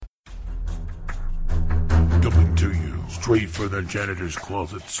Straight from the Janitor's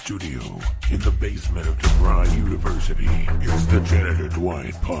Closet studio in the basement of DeVry University, it's the Janitor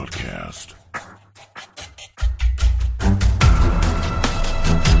Dwight Podcast.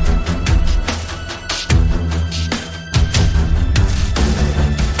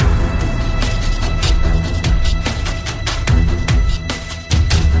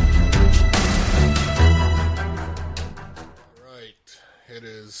 It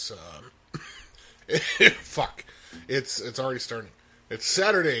is, fuck. It's already starting. It's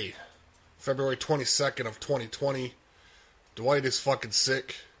Saturday, February 22nd of 2020. Dwight is fucking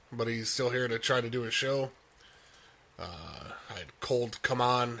sick, but he's still here to try to do a show. I had a cold come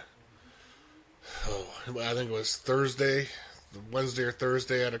on. I think it was Thursday, Wednesday or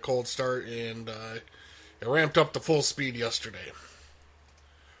Thursday. I had a cold start, and it ramped up to full speed yesterday.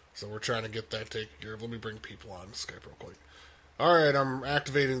 So we're trying to get that taken care of. Let me bring people on Skype real quick. Alright, I'm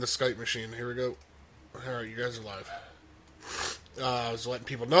activating the Skype machine. Here we go. Alright, you guys are live. I was letting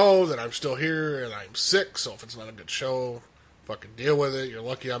people know that I'm still here and I'm sick, so if it's not a good show, fucking deal with it. You're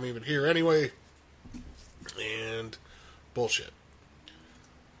lucky I'm even here anyway. And bullshit.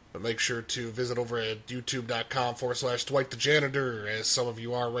 But make sure to visit over at youtube.com/Dwight the Janitor, as some of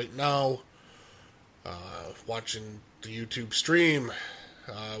you are right now, watching the YouTube stream.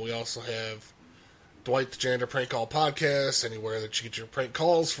 We also have Dwight the Janitor Prank Call Podcast, anywhere that you get your prank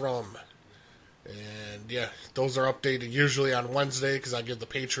calls from. And yeah, those are updated usually on Wednesday, because I give the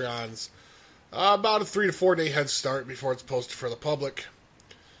Patreons about a 3 to 4 day head start before it's posted for the public.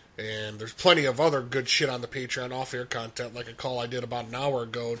 And there's plenty of other good shit on the Patreon, off-air content, like a call I did about an hour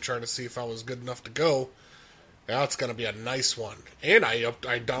ago, trying to see if I was good enough to go. That's going to be a nice one. And I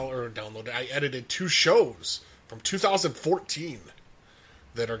edited 2 shows from 2014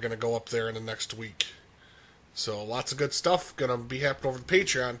 that are going to go up there in the next week. So lots of good stuff going to be happening over the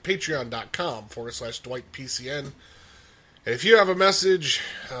Patreon, patreon.com/DwightPCN. And if you have a message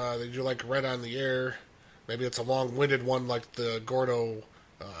that you'd like read on the air, maybe it's a long-winded one like the Gordo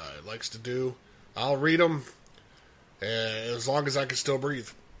likes to do, I'll read them. As long as I can still breathe,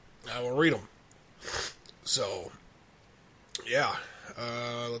 I will read them. So, yeah.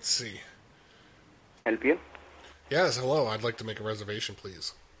 Let's see. Help you? Yes, hello. I'd like to make a reservation,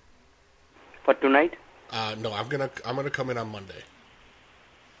 please. For tonight? No, I'm gonna come in on Monday.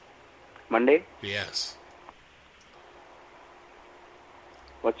 Monday? Yes.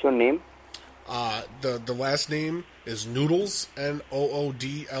 What's your name? The last name is Noodles,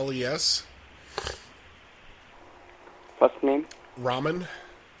 Noodles. First name? Ramen.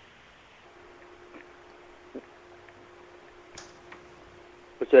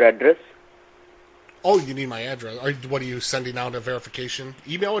 What's your address? Oh, you need my address. What are you sending out a verification?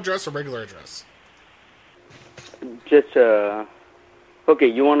 Email address or regular address? Just, okay,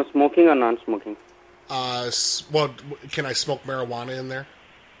 you want smoking or non-smoking? Well, can I smoke marijuana in there?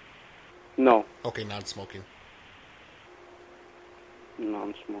 No. Okay, non-smoking.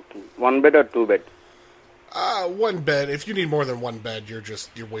 Non-smoking. 1 bed or 2 bed? 1 bed. If you need more than 1 bed, you're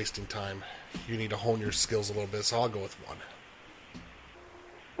wasting time. You need to hone your skills a little bit, so I'll go with 1.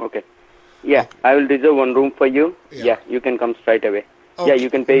 Okay. Yeah, okay. I will reserve 1 room for you. Yeah, you can come straight away. Okay. Yeah,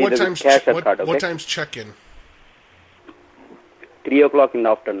 you can pay the cash or card, okay? What time's check-in? 3 o'clock in the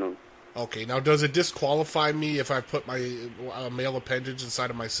afternoon. Okay, now does it disqualify me if I put my male appendage inside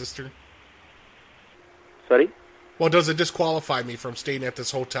of my sister? Sorry? Well, does it disqualify me from staying at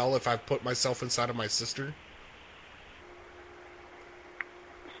this hotel if I put myself inside of my sister?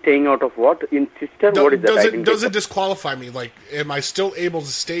 Staying out of what? In sister? What is that? Does it disqualify me? Like, am I still able to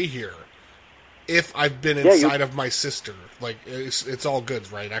stay here if I've been inside of my sister? Like, it's all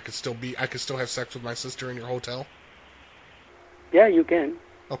good, right? I could still have sex with my sister in your hotel? Yeah, you can.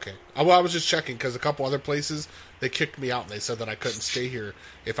 Okay. Well, I was just checking, because a couple other places, they kicked me out, and they said that I couldn't stay here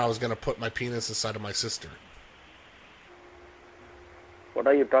if I was going to put my penis inside of my sister. What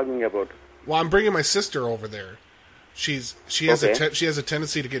are you talking about? Well, I'm bringing my sister over there. She has a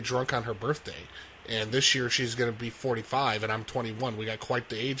tendency to get drunk on her birthday, and this year she's going to be 45, and I'm 21. We got quite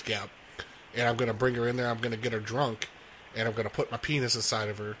the age gap, and I'm going to bring her in there. I'm going to get her drunk, and I'm going to put my penis inside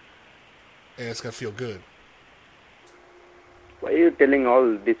of her, and it's going to feel good. Why are you telling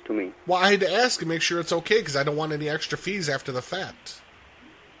all this to me? Well, I had to ask and make sure it's okay, because I don't want any extra fees after the fact.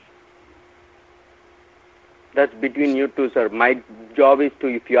 That's between you two, sir. My job is to,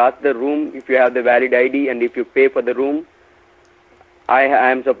 if you ask the room, if you have the valid ID, and if you pay for the room, I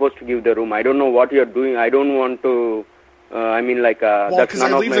am supposed to give the room. I don't know what you're doing. I don't want to, that's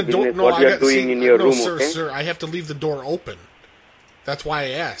none of my business what you're doing in your room, okay? Sir, I have to leave the door open. That's why I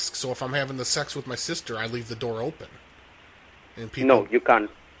ask. So if I'm having the sex with my sister, I leave the door open. And people, no, you can't.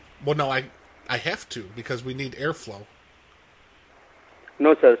 Well, no, I have to, because we need airflow.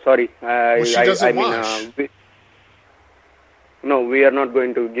 No, sir. Sorry. Well, she doesn't wash. No, we are not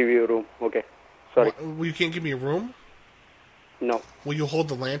going to give you a room. Okay. Sorry. Well, you can't give me a room? No. Will you hold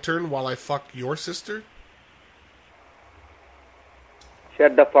the lantern while I fuck your sister?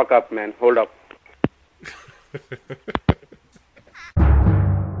 Shut the fuck up, man. Hold up.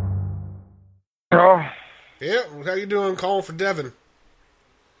 Oh, Yeah, how you doing? Calling for Devin.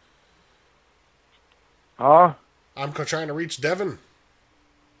 huh? I'm trying to reach Devin.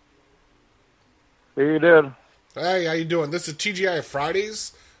 You did. Hey, how you doing? This is TGI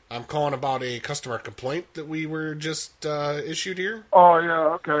Fridays. I'm calling about a customer complaint that we were just issued here. Oh,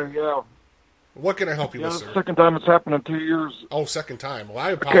 yeah, okay, yeah. What can I help you Yeah, with, that's sir? the second time it's happened in 2 years. Oh, second time. Well,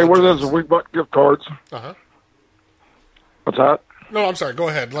 I apologize. Okay, what it is, we bought gift cards. Uh-huh. What's that? No, I'm sorry. Go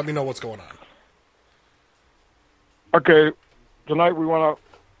ahead. Let me know what's going on. Okay, tonight we went out.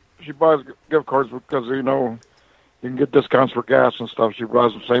 She buys gift cards because, you know, you can get discounts for gas and stuff. She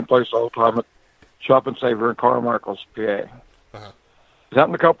buys the same place all the time at Shop and Save here in Carmichael's, PA. Uh-huh. It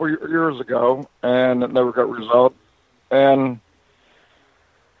happened a couple years ago, and it never got resolved. And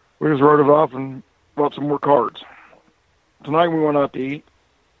we just wrote it off and bought some more cards. Tonight we went out to eat,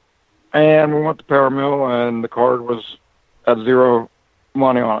 and we went to Power Mill, and the card was at zero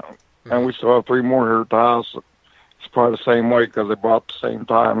money on it. Mm-hmm. And we still have 3 more here at the house. It's probably the same way because they bought at the same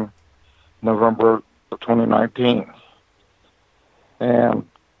time, November of 2019. And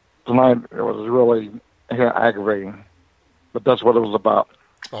tonight it was really aggravating, but that's what it was about.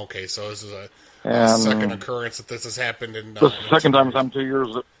 Okay, so this is a And second occurrence that this has happened in... this is the second time it's happened in 2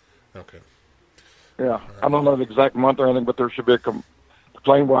 years. Okay. Yeah, I don't know the exact month or anything, but there should be a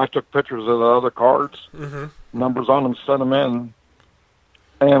complaint where I took pictures of the other cards, numbers on them, sent them in.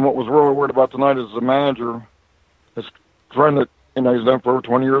 And what was really weird about tonight is the manager, his friend that, you know, he's done for over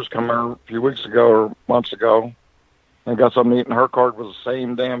 20 years, come here a few weeks ago or months ago, and got something to eat, and her card was the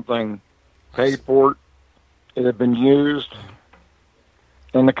same damn thing. Paid for it. It had been used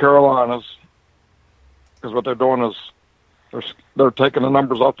in the Carolinas, because what they're doing is they're taking the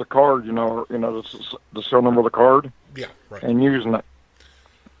numbers off the card, the serial number of the card, Yeah, right. and using it.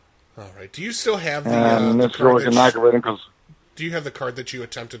 All right. Do you still have the And the it's card really that aggravating because, do you have the card that you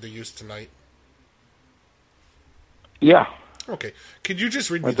attempted to use tonight? yeah, Okay. Could you just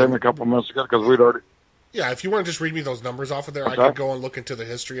read me it took me a couple of minutes to get because we'd already. Yeah, if you want to just read me those numbers off of there, I Okay. could go and look into the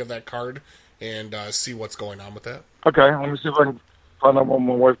history of that card and see what's going on with that. Okay, let me see if I can find out what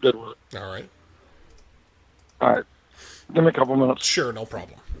my wife did with it. All right. All right, give me a couple minutes. Sure, no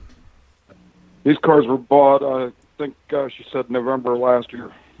problem. These cards were bought, I think she said November last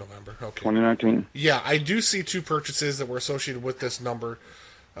year, November. Okay. 2019. Yeah, I do see 2 purchases that were associated with this number.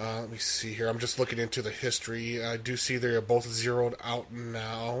 Let me see here. I'm just looking into the history. I do see they're both zeroed out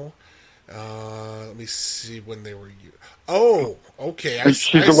now. Let me see when they were used. Oh, okay. Hey,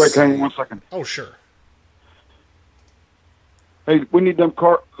 she's awake. Hang on 1 second. Oh, sure. Hey, we need that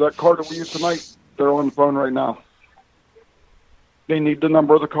card that we used tonight. They're on the phone right now. They need the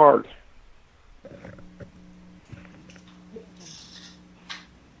number of the card.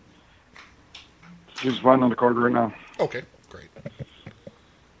 She's finding the card right now. Okay, great.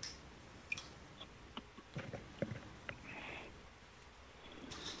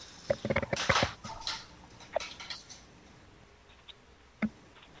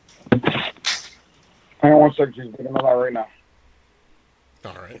 Hang on 1 second. She's getting it out right now.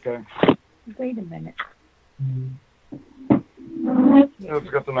 All right. Okay. Wait a minute. Yeah, it's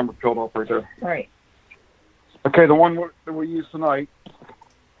got the number filled up right there. Right. Okay, the one that we used tonight.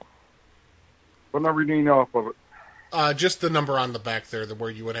 What number do you need off of it? Just the number on the back there,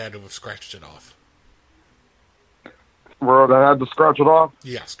 where you would have had to have scratched it off. Where I had to scratch it off?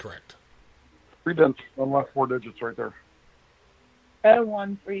 Yes, correct. 3 dents on the last 4 digits right there.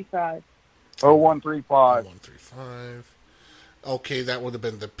 0135. 0135. 135. Okay, that would have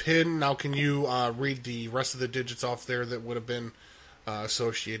been the PIN. Now, can you read the rest of the digits off there that would have been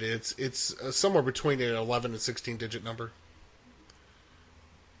associated? It's somewhere between an 11 and 16-digit number.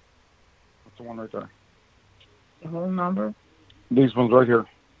 That's the one right there. The whole number? These ones right here.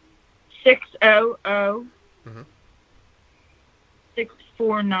 600 Mhm.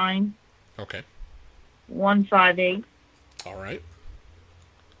 649 Okay. 158 All right.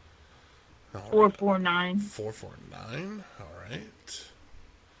 449 449. All right.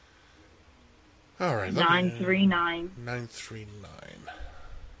 All right. 939 939.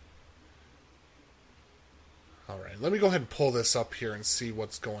 All right. Let me go ahead and pull this up here and see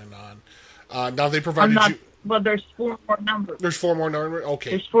what's going on. Now, they provided you... Well, there's 4 more numbers. There's 4 more numbers? Okay.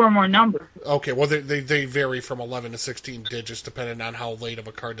 There's 4 more numbers. Okay, well, they vary from 11 to 16 digits depending on how late of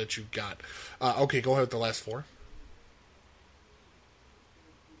a card that you got. Okay, go ahead with the last 4.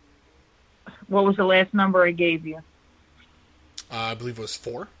 What was the last number I gave you? I believe it was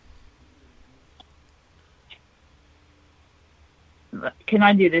 4. Can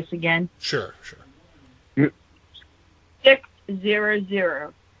I do this again? Sure.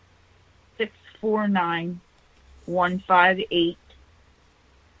 600 649 158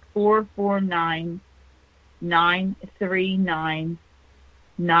 449 939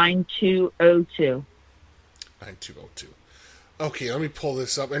 9202. 9202. Okay, let me pull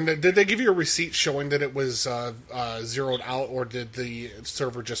this up. And did they give you a receipt showing that it was zeroed out, or did the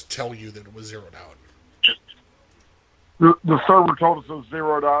server just tell you that it was zeroed out? The server told us it was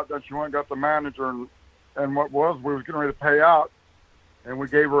zeroed out, that she went and got the manager, and what was, we was getting ready to pay out, and we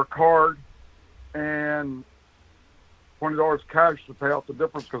gave her a card and $20 cash to pay out the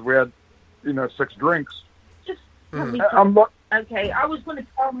difference because we had, 6 drinks. Just let me okay, I was going to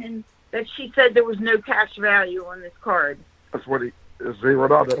tell him that she said there was no cash value on this card. That's what he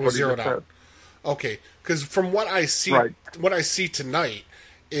zeroed out. That's It was what he zeroed just out. said. Okay, because from what I see, Right. what I see tonight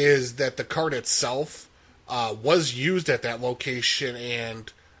is that the card itself was used at that location,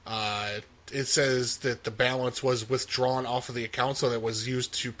 and it says that the balance was withdrawn off of the account, so that it was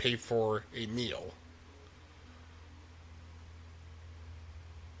used to pay for a meal.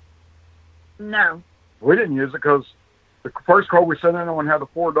 No. We didn't use it because the first card we sent in on had a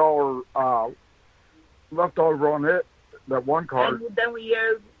 $4 left over on it, that one card. And then we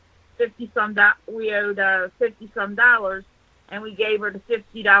owed $50-some, and we gave her the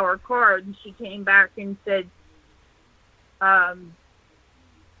 $50 card, and she came back and said, But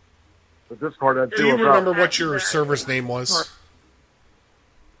this card had Do you $0. remember what your server's name was?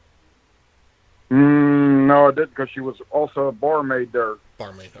 No, I didn't, because she was also a barmaid there.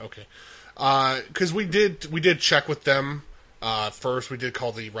 Barmaid, okay. Because we did check with them first. We did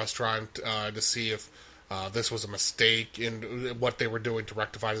call the restaurant to see if this was a mistake in what they were doing to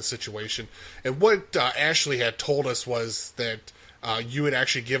rectify the situation. And what Ashley had told us was that you had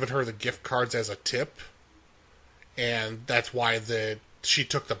actually given her the gift cards as a tip, and that's why she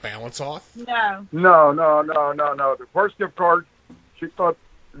took the balance off. no. No. The first gift card, she thought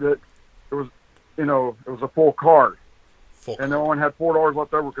that it was, it was a full card. Full And card. no one had $4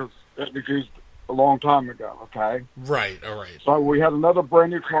 left over because it was used a long time ago, okay? Right, all right. So we had another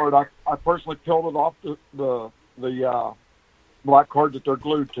brand new card. I personally peeled it off the black card that they're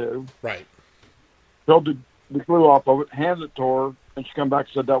glued to, Right. peeled the glue off of it, handed it to her, and she come back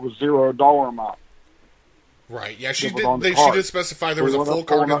and said that was $0 amount. Right, yeah, she It was on the did. She card. did specify there was We a went full up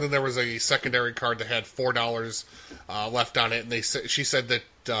card, on and it. then there was a secondary card that had $4 left on it. And she said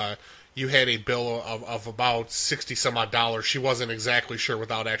that you had a bill of about $60 some odd. She wasn't exactly sure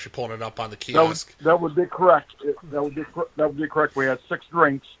without actually pulling it up on the kiosk. That would be correct. That would be correct. We had 6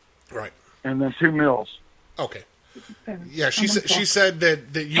 drinks Right. and then 2 meals. Okay. Yeah, she said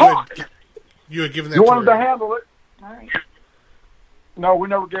that you Talk! you had given that You to wanted her. to handle it? All right. No, we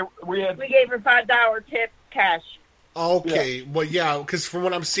never gave. We had. We gave her $5 tip cash. Okay, well, yeah, because from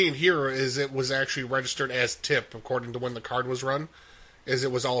what I'm seeing here is it was actually registered as tip according to when the card was run, is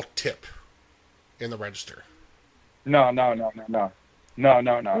it was all tip in the register. No. No.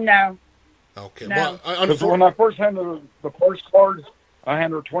 Okay, No. well, Because when I first handed her the first card, I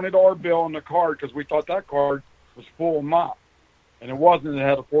handed her a $20 bill on the card because we thought that card was full amount, and it wasn't. It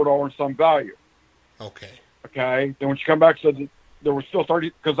had a $4 and some value. okay, Okay. Then when she come back, said that there was still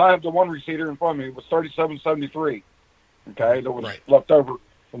 30, because I have the one receipt here in front of me. It was $37.73. Okay, that was Right. left over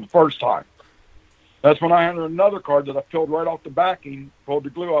from the first time. That's when I handed her another card that I peeled right off the backing, pulled the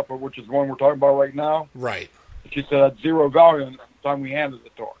glue off of, which is the one we're talking about right now. right, She said it had $0 value at the time we handed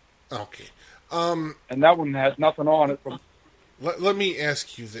it to her. okay. And that one had nothing on it. From, Let me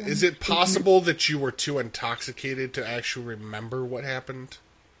ask you this. Is it possible that you were too intoxicated to actually remember what happened?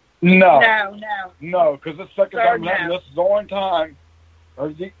 no, because the second Sir, time it no. happened, this is the only time, or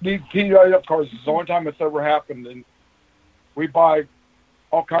these PDIF cards, this is the only time it's ever happened. And we buy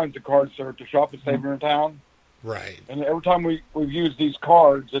all kinds of cards there at the shop at Savior in town. Right. And every time we've used these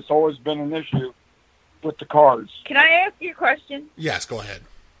cards, it's always been an issue with the cards. Can I ask you a question, Yes, go ahead.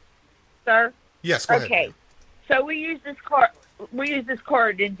 sir? Yes, go Okay. ahead. So we used this card. We used this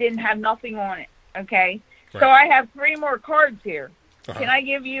card that didn't have nothing on it. Okay. Right. So I have 3 more cards here. Uh-huh. Can I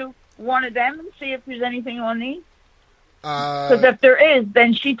give you one of them and see if there's anything on these? Because if there is,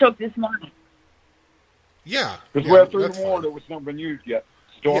 then she took this money. Yeah. Because yeah, we have 3 that's more fine. that was never been used yet.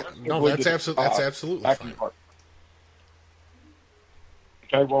 Yeah, no, that's absolutely backing fine. card.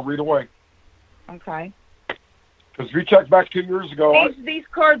 Okay, well, read away. Okay. Because we checked back 2 years ago. These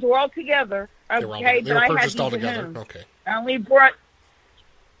cards were all together. They were, Okay, they but were I had purchased these all at together. home. Okay.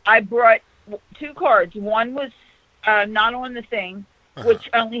 I brought 2 cards. One was not on the thing, which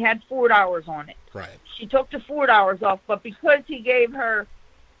only had $4 on it. Right. She took the $4 off, but because he gave her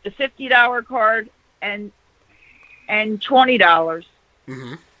the $50 card and $20,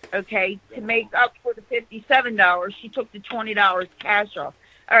 okay, to make up for the $57, she took the $20 cash off.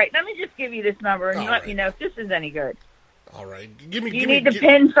 All right, let me just give you this number, and let me know if this is any good. All right. You need the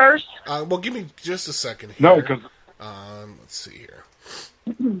PIN first? Well, give me just a second here. No, because... let's see here.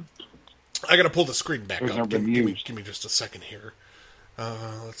 I got to pull the screen back up. Give me just a second here.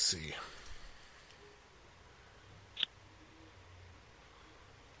 Let's see.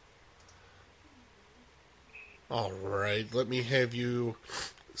 All right. Let me have you...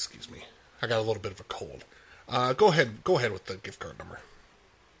 Excuse me. I got a little bit of a cold. Go ahead with the gift card number.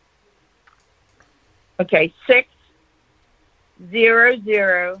 Okay,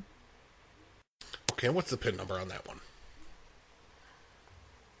 600. Okay, what's the PIN number on that one?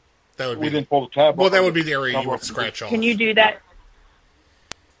 That would we didn't pull the tab. Well, that would be the area you would scratch off. Can you do that?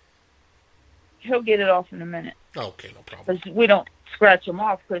 He'll get it off in a minute. Okay, no problem. Because we don't scratch them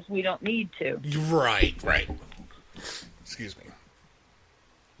off because we don't need to. Right. Excuse me.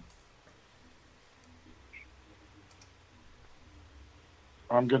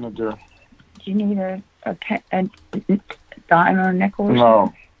 I'm gonna do. Do you need a dime or a nickel? Or no.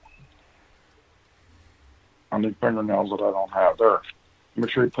 Something? I need fingernails that I don't have. There. Make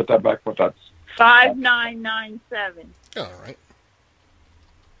sure you put that back with that. 5997. All right.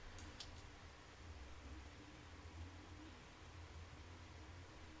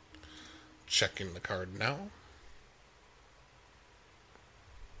 Checking the card now.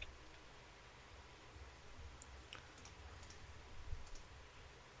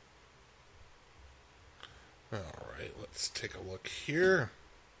 All right, let's take a look here.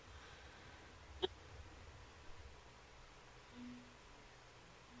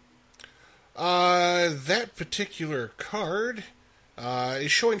 That particular card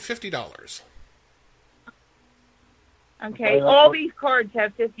is showing $50. Okay, all these cards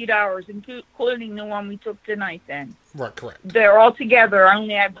have $50, including the one we took tonight. Then, right, correct. They're all together.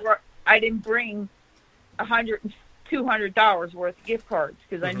 I didn't bring $100 and $200 worth of gift cards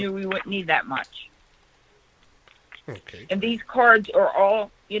because I knew we wouldn't need that much. Okay. And these cards are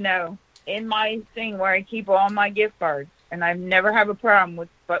all, in my thing where I keep all my gift cards, and I've never have a problem with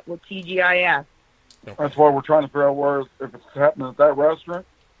TGIF. Okay. That's why we're trying to figure out if it's happening at that restaurant.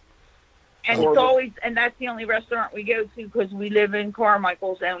 And it's always, and that's the only restaurant we go to because we live in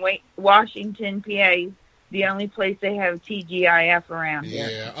Carmichael's and Washington, PA. The only place they have TGIF around here.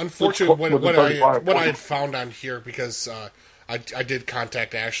 Yeah, unfortunately, what I had found on here, because I did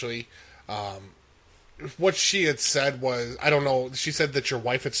contact Ashley, what she had said was, I don't know, she said that your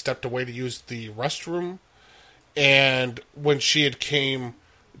wife had stepped away to use the restroom, and when she had came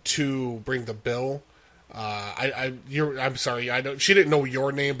to bring the bill, I'm sorry, she didn't know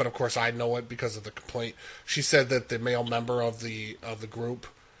your name, but of course I know it because of the complaint. She said that the male member of the group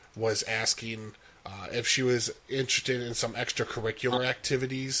was asking if she was interested in some extracurricular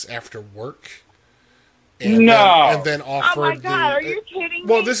activities after work. And then offered oh my God, are you kidding me?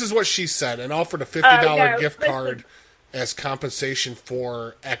 Well, this is what she said, and offered a $50 gift card as compensation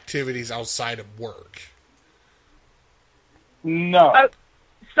for activities outside of work. No.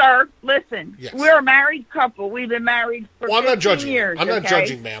 Sir, listen. Yes. We're a married couple. We've been married for 15 years. I'm not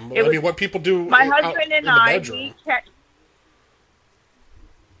judging, ma'am. I mean, what people do my husband and I, bedroom.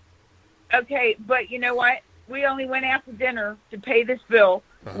 Okay, but you know what? We only went out to dinner to pay this bill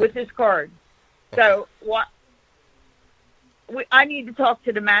with this card. Okay. So what? I need to talk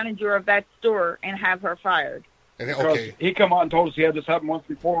to the manager of that store and have her fired. Okay. He come out and told us he had this happen once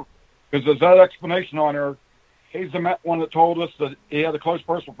before. Because there's that explanation on there. He's the one that told us that he had a close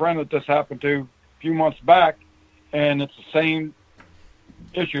personal friend that this happened to a few months back, and it's the same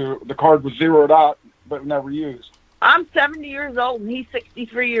issue. The card was zeroed out, but never used. I'm 70 years old, and he's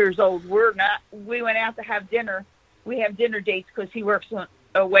 63 years old. We went out to have dinner. We have dinner dates because he works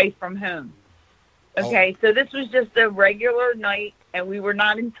away from home. Okay, so this was just a regular night, and we were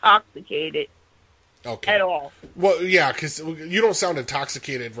not intoxicated at all. Well, yeah, because you don't sound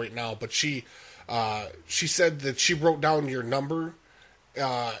intoxicated right now, but she said that she wrote down your number,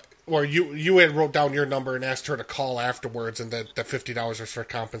 or you had wrote down your number and asked her to call afterwards, and that the $50 was for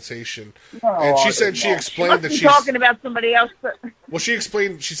compensation. No, and she said she explained that she's talking about somebody else. Well, she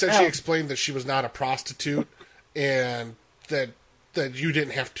explained. She said she explained that she was not a prostitute, and that you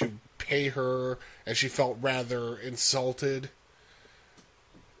didn't have to pay her, and she felt rather insulted.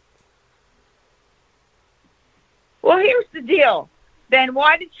 Well, here's the deal. Then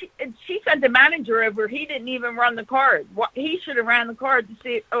why did she sent the manager over? He didn't even run the card. He should have ran the card to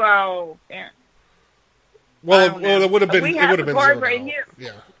see. Oh, yeah. Well, it would have been. We It have would have the been card zeroed right out. here.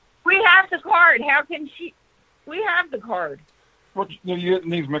 Yeah. We have the card. How can she? We have the card. You're getting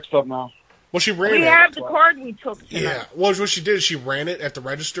these mixed up now. Well, she ran We it. have the card we took tonight. Yeah. Well, what she did is she ran it at the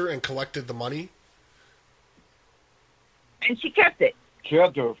register and collected the money. And she kept it. She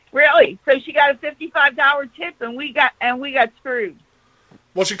had to. Really? So she got a $55 tip, and we got screwed.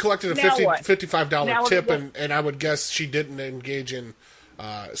 Well, she collected a Now what? $55 Now what tip, is it? and I would guess she didn't engage in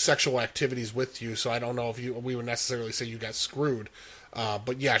sexual activities with you. So I don't know if we would necessarily say you got screwed.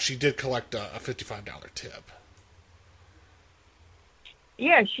 But yeah, she did collect a $55 tip.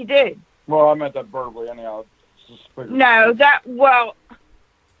 Yeah, she did. Well, I meant that verbally anyhow. No, I So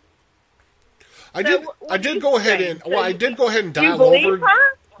did. what I do did you go ahead think? and. Well, I did go ahead and Do you dial believe over.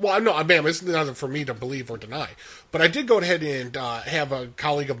 her? Well, no, ma'am, it's nothing for me to believe or deny. But I did go ahead and have a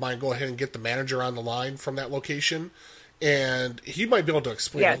colleague of mine go ahead and get the manager on the line from that location, and he might be able to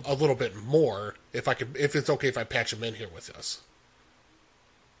explain Yes. a little bit more if it's okay if I patch him in here with us.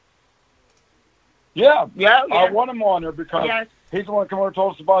 Yeah. Yeah, I yeah. want him on there because Yes. he's the one that came over and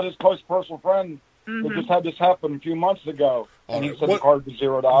told us about his close personal friend Mm-hmm. that just had this happen a few months ago. And he Alright, said what- the card was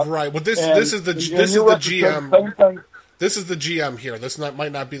zeroed out. Right. Well, this And- is the and GM. you registered the same thing. This is the GM here. This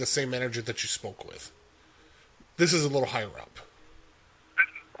might not be the same manager that you spoke with. This is a little higher up.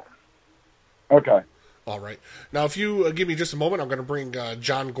 Okay. All right. Now, if you give me just a moment, I'm going to bring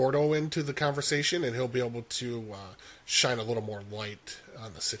John Gordo into the conversation, and he'll be able to shine a little more light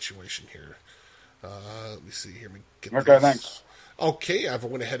on the situation here. Let me see here. Let me get Okay, this. thanks. Okay, I've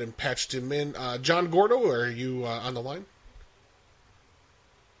went ahead and patched him in. John Gordo, are you on the line?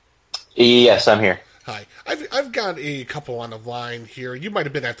 Yes, I'm here. Hi. I've got a couple on the line here. You might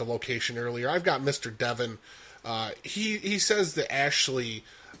have been at the location earlier. I've got Mr. Devon. He says that Ashley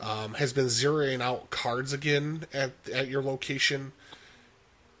has been zeroing out cards again at your location.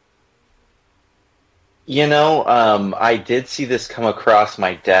 You know, I did see this come across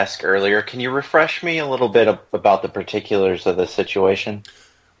my desk earlier. Can you refresh me a little bit about the particulars of the situation?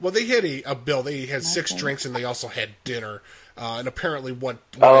 Well, they had a bill. They had 6 drinks and they also had dinner. And apparently what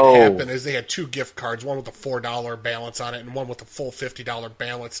Oh. had happened is they had 2 gift cards, one with a $4 balance on it and one with a full $50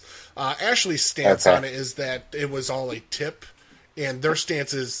 balance. Ashley's stance Okay. on it is that it was all a tip, and their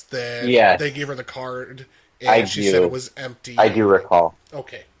stance is that Yes. they gave her the card and I she do. said it was empty. I do recall.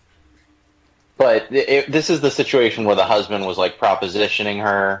 Okay. But this is the situation where the husband was like propositioning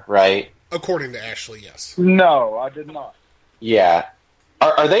her, right? According to Ashley, yes. No, I did not. Yeah.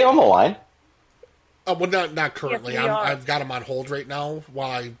 Are they on the line? Well, not currently. Yes, we are. I've got them on hold right now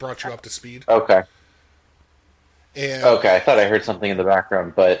while I brought you up to speed. Okay. And Okay, I thought I heard something in the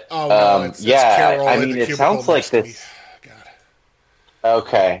background, but Oh, no, it's yeah, Carol I in mean, the it cubicle sounds like next to me. this. God.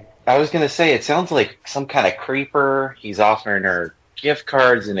 Okay, I was gonna say it sounds like some kind of creeper. He's offering her gift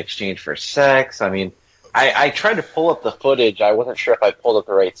cards in exchange for sex. I mean, I tried to pull up the footage. I wasn't sure if I pulled up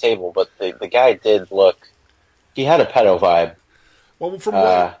the right table, but the guy did look. He had a pedo vibe. Well, from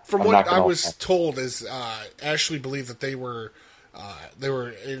I'm what not I gonna was lie. told is Ashley believed that they were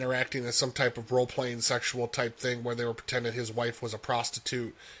interacting as some type of role playing sexual type thing where they were pretending his wife was a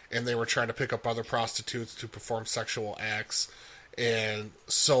prostitute and they were trying to pick up other prostitutes to perform sexual acts. And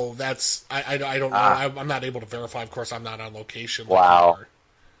so that's I don't know. I'm not able to verify. Of course, I'm not on location. like Wow. you are.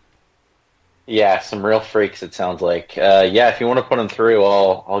 Yeah, some real freaks. It sounds like. Yeah, if you want to put him through,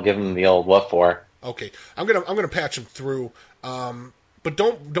 I'll give him the old what for. Okay, I'm gonna patch him through. But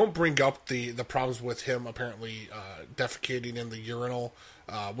don't bring up the problems with him apparently defecating in the urinal.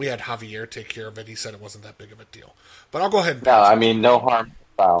 We had Javier take care of it. He said it wasn't that big of a deal. But I'll go ahead and No, patch I him. mean no harm,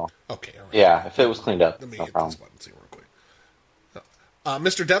 foul. Okay, all right. Yeah, if it was cleaned up, Let me no hit problem. this button see real quick.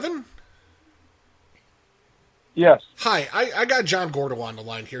 Mr. Devon? Yes. Hi, I got John Gordo on the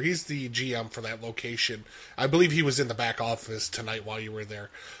line here. He's the GM for that location. I believe he was in the back office tonight while you were there.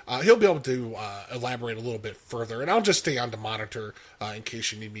 He'll be able to elaborate a little bit further, and I'll just stay on to monitor in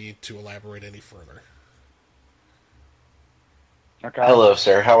case you need me to elaborate any further. Okay. Hello,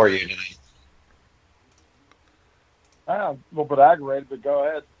 sir. How are you tonight? I'm a little bit aggravated, but go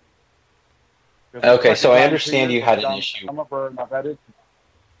ahead. Okay, so I Second understand time you had an I'm- issue. I'm a bird, and I've had it.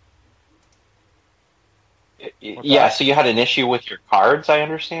 Yeah, so you had an issue with your cards, I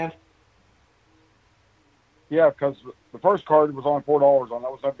understand? Yeah, because the first card was only $4 on.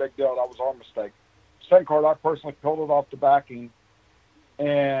 That was no big deal. That was our mistake. Second card, I personally pulled it off the backing,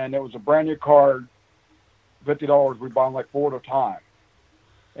 and it was a brand new card, $50. We bought them like 4 at a time.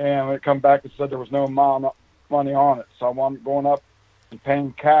 And when it come back, it said there was no money on it. So I wound up going up and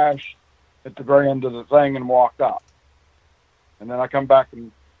paying cash at the very end of the thing and walked out. And then I come back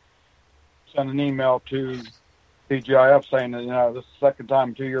and send an email to PGIF saying that, this is the second time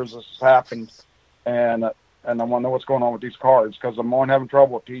in 2 years this has happened. And and I want to know what's going on with these cards because I'm only having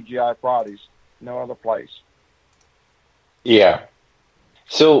trouble with TGI Fridays, no other place. Yeah.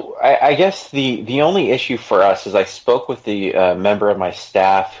 So I guess the only issue for us is I spoke with the member of my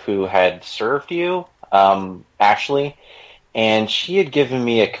staff who had served you, Ashley, and she had given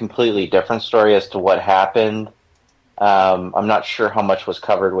me a completely different story as to what happened. I'm not sure how much was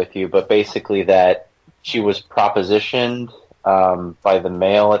covered with you, but basically that she was propositioned by the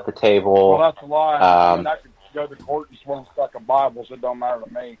male at the table. Well, that's a lie. I mean, I could go to court and swear on a stack of Bibles. It don't matter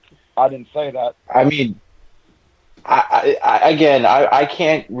to me. I didn't say that. I mean, I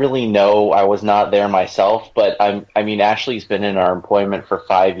can't really know. I was not there myself, but I mean, Ashley's been in our employment for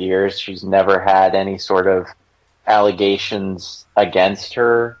 5 years. She's never had any sort of allegations against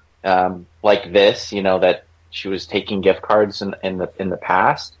her like this. You know, that she was taking gift cards in the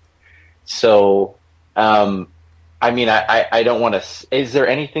past. So, I mean, I don't want to. Is there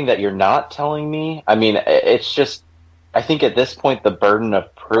anything that you're not telling me? I mean, it's just. I think at this point the burden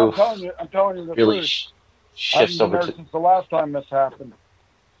of proof I'm telling you the really truth. shifts I've been over there to. since the last time this happened.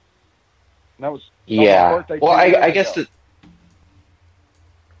 And that was Yeah. birthday Well, 2 years I guess ago.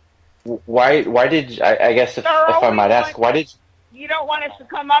 why did I guess if I might ask, why did You don't want us to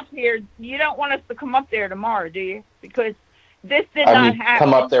come up here. You don't want us to come up there tomorrow, do you? Because this did not happen.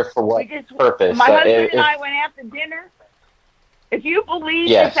 come up there for what We just- purpose? My husband If- and I went out to dinner. If you believe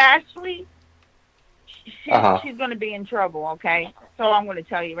Yes. this, Ashley, Uh-huh. she's going to be in trouble. Okay, that's all I'm going to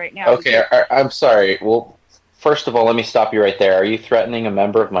tell you right now. Okay, I'm sorry. Well, first of all, let me stop you right there. Are you threatening a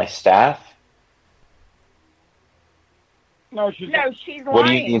member of my staff? No, she's No, she's lying. What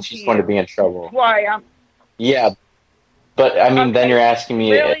do you mean she's going to be in trouble? Why? Yeah, but I mean, then Okay, you're asking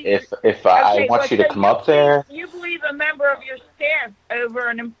me really? if I want you to come up there. You believe a member of your staff over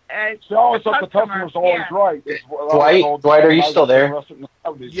an She always a thought the customer. customer's always Yeah. right. Is what I was told. Dwight, are you I was still there? arrested in the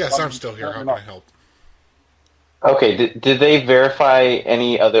 70s. Yes, I'm still here. How can I help? Okay, did they verify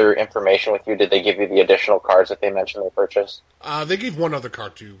any other information with you? Did they give you the additional cards that they mentioned they purchased? They gave one other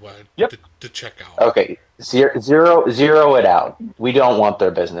card Yep. to check out. Okay, zero it out. We don't want their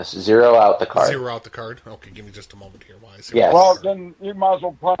business. Zero out the card. Zero out the card. Okay, give me just a moment here. Why? Yes. Well, then you might as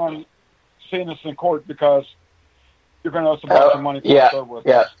well plan on seeing us in court because you're going to owe some bunch of money. Yeah, with.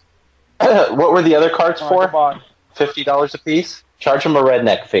 yeah. What were the other cards All right, for? goodbye. $50 a piece? Charge them a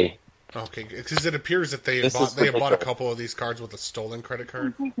redneck fee. Okay, because it appears that they had This is bought a ridiculous. couple of these cards with a stolen credit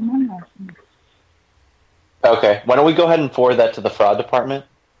card. Okay, why don't we go ahead and forward that to the fraud department?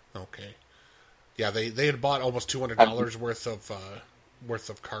 Okay, yeah, they had bought almost $200 worth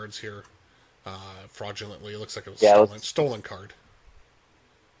of cards here fraudulently. It looks like it was Yeah, stolen card.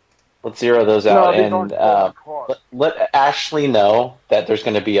 Let's zero those No, out they and don't have a card. let Ashley know that there's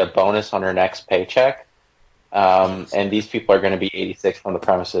going to be a bonus on her next paycheck, and these people are going to be 86 from the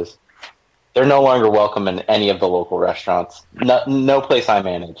premises. They're no longer welcome in any of the local restaurants. No place I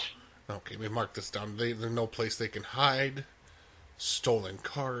manage. Okay, we marked this down. There's no place they can hide. Stolen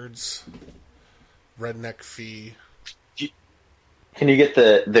cards. Redneck fee. Can you get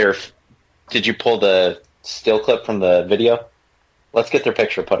their? Did you pull the still clip from the video? Let's get their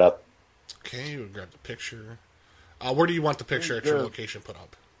picture put up. Okay, we grabbed the picture. Where do you want the picture at your Good. location put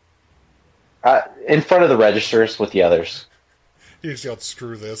up? In front of the registers with the others. You just yelled,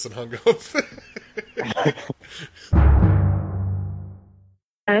 screw this, and hung up.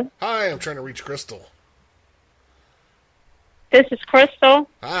 Hi, I'm trying to reach Crystal. This is Crystal.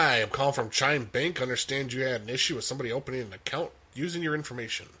 Hi, I'm calling from Chime Bank. Understand you had an issue with somebody opening an account using your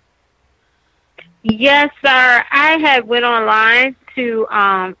information. Yes, sir. I had went online to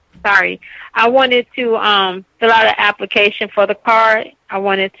I wanted to fill out an application for the card. I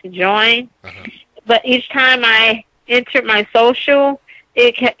wanted to join. Uh-huh. But each time I entered my social,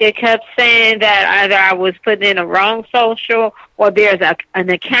 it kept saying that either I was putting in a wrong social or there's an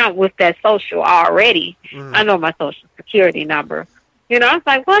account with that social already. Mhm. I know my social security number. You know, I was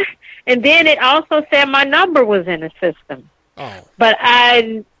like, what? And then it also said my number was in the system. Oh, But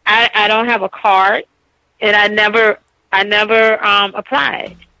I don't have a card, and I never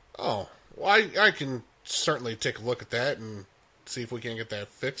applied. oh. Well, I can certainly take a look at that and see if we can get that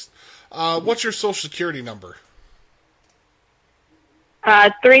fixed. What's your social security number?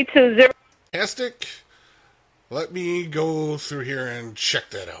 320. Fantastic. Let me go through here and check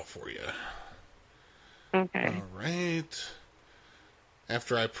that out for you. Okay. All right.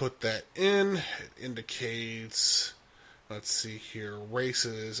 After I put that in, it indicates, let's see here, race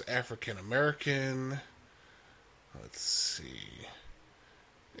is African American. Let's see.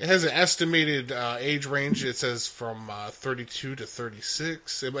 It has an estimated age range. It says from 32 to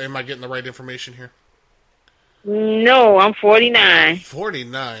 36. Am I getting the right information here? No, I'm 49.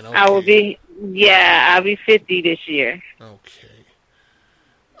 49. Okay. I will be Yeah, I'll be 50 this year. Okay.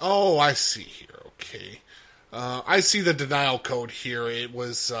 Oh, I see here. Okay. I see the denial code here. It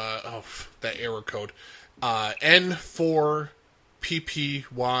was, that error code.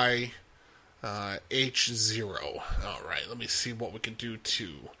 N4PPY H0. All right, let me see what we can do to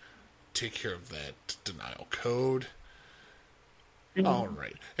take care of that denial code. All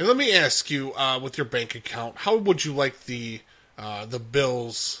right. And let me ask you, with your bank account, how would you like the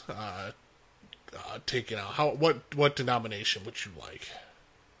bills taken out? What denomination would you like?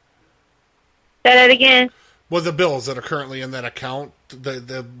 Say that again. Well, the bills that are currently in that account, we're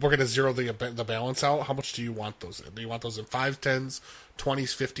going to zero the balance out. How much do you want those in? Do you want those in 5s, 10s,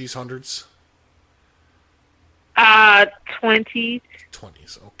 20s, 50s, 100s? 20s.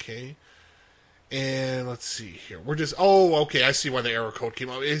 20s, okay. And let's see here. Okay, I see why the error code came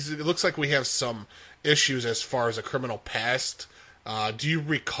out. It looks like we have some issues as far as a criminal past. Do you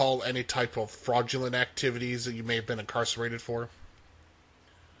recall any type of fraudulent activities that you may have been incarcerated for?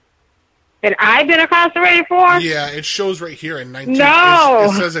 That I've been incarcerated for? Yeah, it shows right here in No.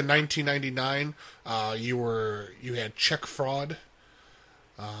 It says in 1999, you had check fraud.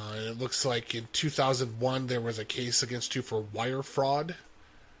 And it looks like in 2001 there was a case against you for wire fraud.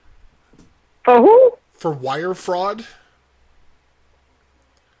 For who? For wire fraud.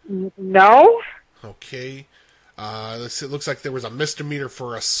 No. Okay. It looks like there was a misdemeanor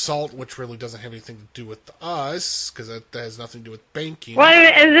for assault, which really doesn't have anything to do with us, because that has nothing to do with banking. What,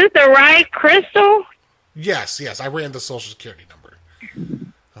 is this the right Crystal? Yes, I ran the Social Security number.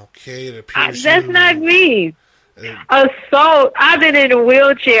 Okay, it appears That's not me. Assault. I've been in a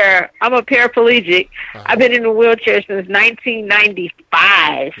wheelchair. I'm a paraplegic. I've been in a wheelchair since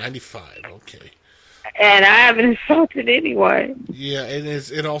 1995. 95, okay. And I haven't assaulted anyone. Yeah, and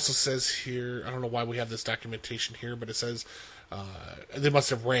it also says here, I don't know why we have this documentation here, but it says they must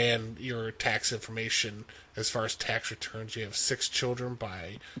have ran your tax information as far as tax returns. You have 6 children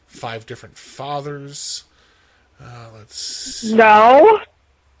by 5 different fathers. Let's see. No.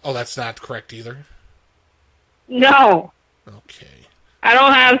 Oh, that's not correct either? No. Okay. I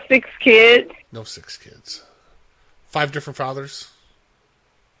don't have 6 kids. No 6 kids. 5 different fathers?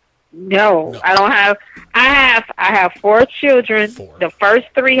 No, I don't have. I have 4 children. 4. The first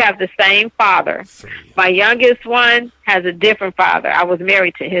 3 have the same father. 3. My youngest one has a different father. I was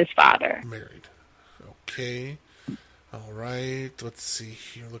married to his father. Married. Okay. All right. Let's see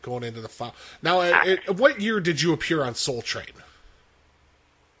here. We're going into the file. Now, what year did you appear on Soul Train?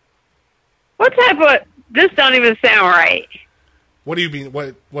 What type of... This don't even sound right. What do you mean?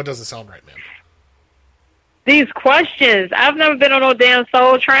 What doesn't sound right, ma'am? These questions. I've never been on no damn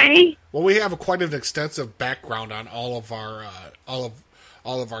Soul Train. Well, we have quite an extensive background on all of our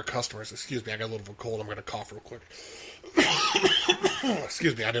customers. Excuse me, I got a little cold. I'm going to cough real quick.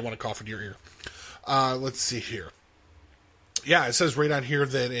 Excuse me, I didn't want to cough into your ear. Let's see here. Yeah, it says right on here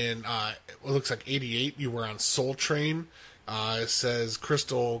that in it looks like 88 you were on Soul Train. It says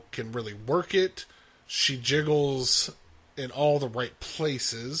Crystal can really work it. She jiggles in all the right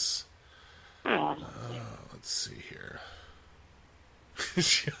places. Let's see here.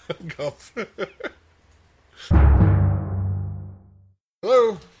 She hung up.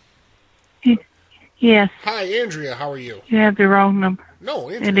 Hello. Yes. Hi, Andrea. How are you? You have the wrong number. No,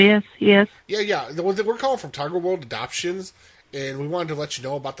 Andrea. It is, yes. Yeah. We're calling from Tiger World Adoptions, and we wanted to let you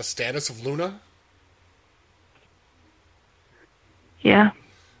know about the status of Luna. Yeah.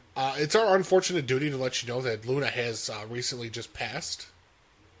 It's our unfortunate duty to let you know that Luna has recently just passed.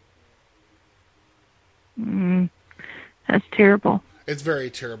 That's terrible. It's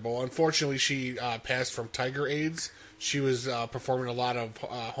very terrible. Unfortunately, she passed from tiger AIDS. She was performing a lot of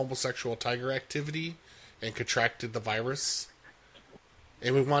homosexual tiger activity and contracted the virus.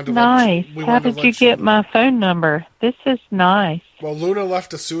 And we wanted to nice. How did you get know. my phone number? This is nice. Well, Luna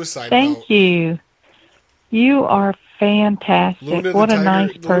left a suicide Thank note. you. You are fantastic. What a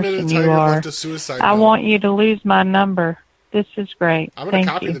nice person you are. Left a suicide I note. want you to lose my number. This is great. I'm going to Thank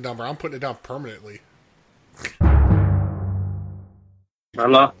copy you. the number. I'm putting it down permanently.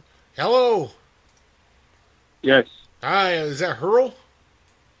 Hello? Hello. Yes. Hi, is that Hurl?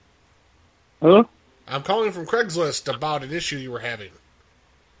 Hello? I'm calling from Craigslist about an issue you were having.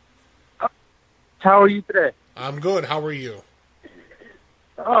 How are you today? I'm good. How are you?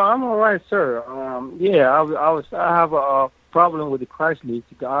 Oh, I'm all right, sir. I have a problem with the Craigslist.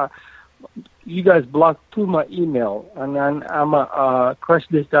 You guys blocked 2 of my email, and I'm a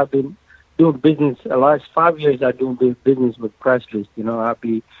Craigslist. I've been doing business the last 5 years. I've been doing business with Craigslist. You know, I'll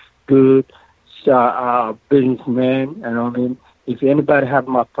be good businessman. You know what I mean? If anybody have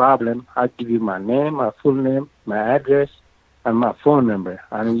my problem, I'll give you my name, my full name, my address, and my phone number.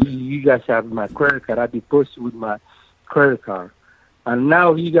 And you guys have my credit card. I be posted with my credit card. And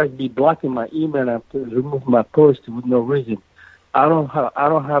now you guys be blocking my email and remove my post with no reason. I don't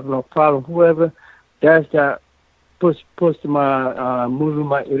have no problem. Whoever does that post my moving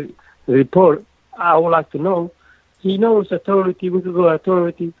my report, I would like to know. He knows authority. We could go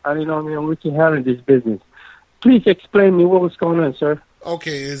authority. I don't know. We can handle this business. Please explain me what was going on, sir.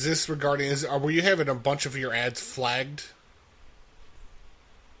 Okay, is this regarding? Were you having a bunch of your ads flagged?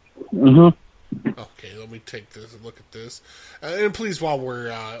 Mm-hmm. Okay, let me take this look at this. And please, while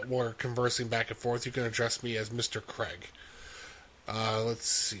we're conversing back and forth, you can address me as Mr. Craig. Let's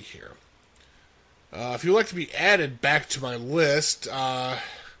see here. If you'd like to be added back to my list,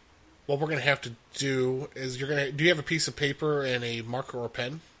 what we're gonna have to do is do you have a piece of paper and a marker or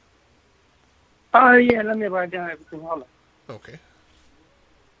pen? Oh yeah, let me write down everything. Hold on. Okay.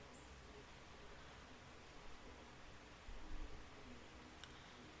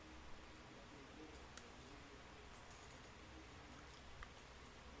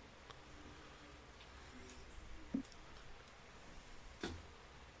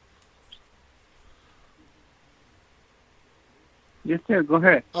 Yes, sir. Go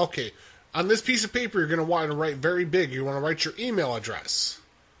ahead. Okay. On this piece of paper, you're going to want to write very big. You want to write your email address.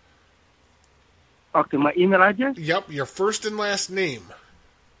 Okay, my email address? Yep, your first and last name.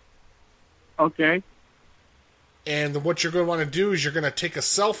 Okay. And what you're going to want to do is you're going to take a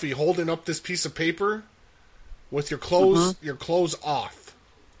selfie holding up this piece of paper with your clothes off.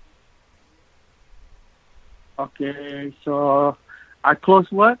 Okay, so I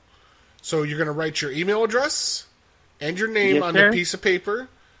close what? So you're going to write your email address and your name Yes, on sir. the piece of paper,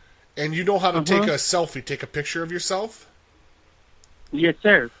 and you know how to take a selfie, take a picture of yourself? Yes,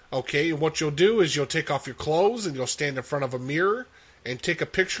 sir. Okay, and what you'll do is you'll take off your clothes and you'll stand in front of a mirror and take a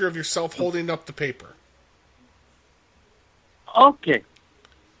picture of yourself holding up the paper. Okay.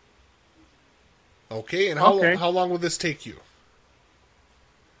 Okay, and how long will this take you?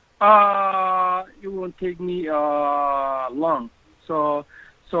 It won't take me long. So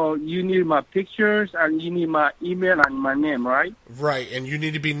you need my pictures and you need my email and my name, right? Right, and you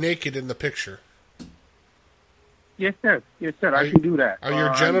need to be naked in the picture. Yes, sir. Yes, sir. I can do that. Are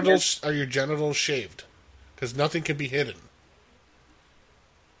your genitals shaved? Because nothing can be hidden.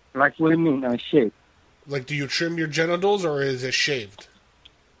 Like what do you mean, shape? Like, do you trim your genitals or is it shaved?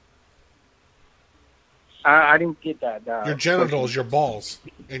 I didn't get that. Your genitals, your balls,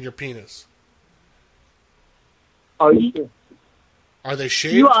 and your penis. Oh, yeah. Are they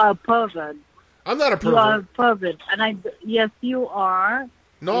shaved? You are a pervert. I'm not a pervert. You are a pervert. And yes, you are.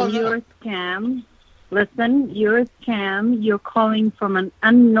 No, I'm you're a scam. Listen, you're a scam. You're calling from an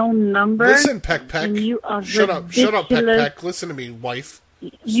unknown number. Listen, Peck Peck. And you are Shut up, Peck ridiculous. Peck. Listen to me, wife.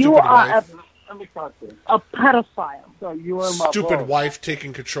 You Stupid are wife. a pedophile. So you are my Stupid boss. wife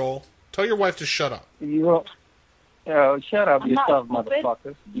taking control. Tell your wife to shut up. Shut up I'm yourself, not stupid.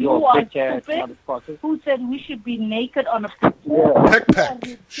 motherfucker. You You're a are bitch ass stupid. motherfucker. Who said we should be naked on a... Peck Peck,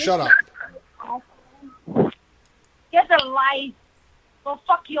 shut up. Get a life. Go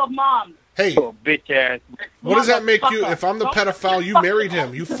fuck your mom. Hey, You're a bitch ass. what does that make you? If I'm the pedophile, you married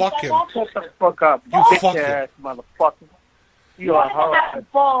him. You fuck him. Shut the fuck up, you You bitch fuck him. ass motherfucker. You You are don't have horrible.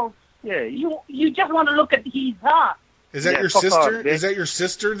 balls. Yeah, You just want to look at his huh? Is that Yeah, your fuck off, sister? bitch. Is that your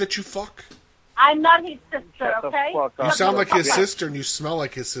sister that you fuck? I'm not his sister, Shut the okay? fuck up. You sound like his Okay. sister and you smell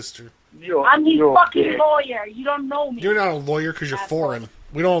like his sister. I'm his you're fucking bitch. lawyer. You don't know me. You're not a lawyer because you're foreign.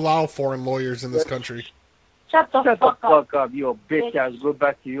 We don't allow foreign lawyers in this country. Shut the Shut the fuck up. fuck up. You're a bitch ass. Go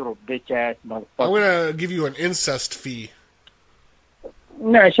back to your bitch ass I'm motherfucker. gonna give you an incest fee.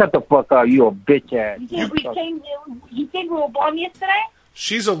 Nah, shut the fuck up. You're a bitch ass. You think we were born yesterday?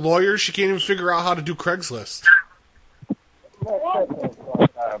 She's a lawyer. She can't even figure out how to do Craigslist.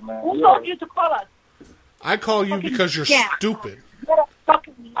 Who told you to call us? I call you because you're scam. stupid. Get a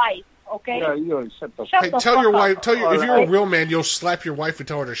fucking life, okay? Yeah, you shut the Shut Hey, the tell fuck your up. wife. Tell your if you're a Alright. real man, you'll slap your wife and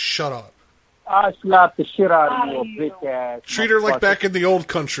tell her to shut up. I slap the shit out of you, bitch ass. Treat her like motherfucker. back in the old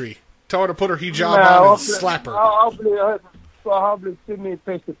country. Tell her to put her hijab Nah, on and hopefully- slap her. Probably see me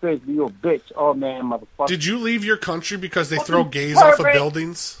face to face, you a bitch, oh man, motherfucker. Did you leave your country because they throw gays off of pervert.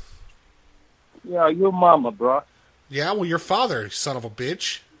 buildings? Yeah, your mama, bro. Yeah, well, your father, son of a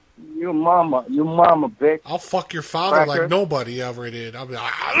bitch. Your mama, bitch. I'll fuck your father Cracker. like nobody ever did. I'll be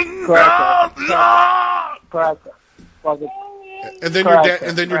like, Cracker. Fucking and then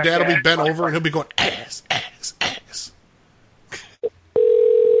your dad will be bent over and he'll be going ass, ass, ass.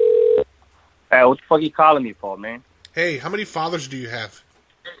 Hey, what the fuck you calling me for, man? Hey, how many fathers do you have?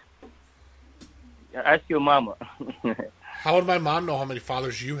 Ask your mama. How would my mom know how many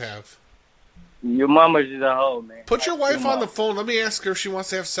fathers you have? Your mama's just a hoe, man. Put your wife on the phone. Let me ask her if she wants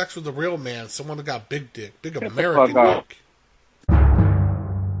to have sex with a real man, someone that got big dick, big American dick.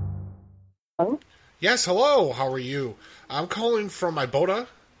 Hello? Yes, hello. How are you? I'm calling from Ibotta,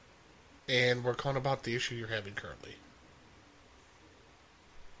 and we're calling about the issue you're having currently.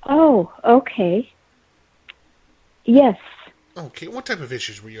 Oh, okay. Yes. Okay, what type of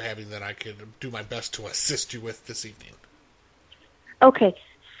issues were you having that I could do my best to assist you with this evening? Okay,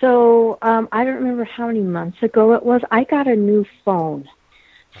 so I don't remember how many months ago it was. I got a new phone.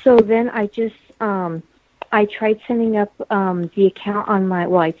 So then I just, I tried setting up the account on my,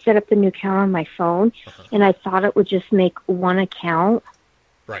 well, I set up the new account on my phone, and I thought it would just make one account.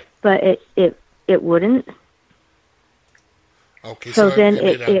 Right. But it wouldn't. Okay, so then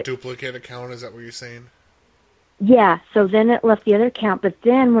it made a duplicate account, is that what you're saying? Yeah, so then it left the other account, but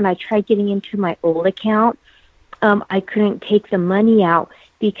then when I tried getting into my old account, I couldn't take the money out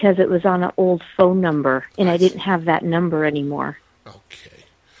because it was on an old phone number, and I didn't have that number anymore. Okay.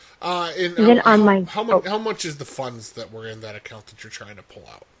 And then how much is the funds that were in that account that you're trying to pull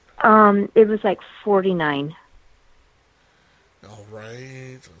out? It was like $49. All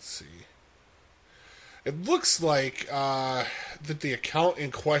right, let's see. It looks like that the account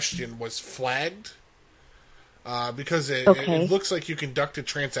in question was flagged because it looks like you conducted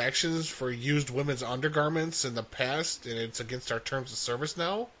transactions for used women's undergarments in the past, and it's against our terms of service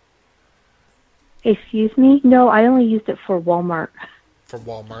now. Excuse me? No, I only used it for Walmart. For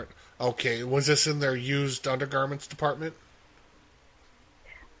Walmart. Okay, was this in their used undergarments department?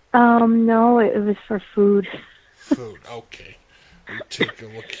 No, it was for food. Food, okay. Let me take a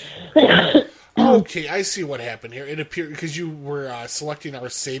look here. Okay, I see what happened here. It appeared because you were selecting our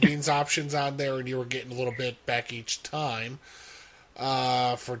savings options on there, and you were getting a little bit back each time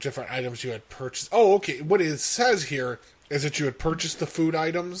for different items you had purchased. Oh, okay. What it says here is that you had purchased the food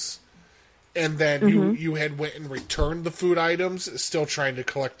items, and then you had went and returned the food items, still trying to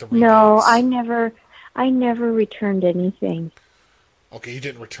collect the rebates. No, I never returned anything. Okay, you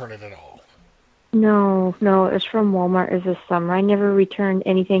didn't return it at all. No, it was from Walmart as a summer. I never returned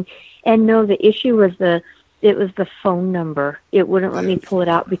anything. And no, the issue was the phone number. It wouldn't let me pull it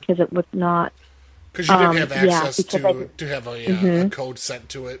out because it would not. Because you didn't have access to have a code sent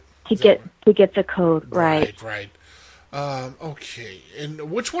to it. To get the code, right. Right. Okay.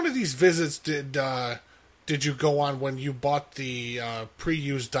 And which one of these visits did you go on when you bought the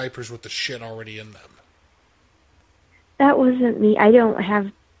pre-used diapers with the shit already in them? That wasn't me. I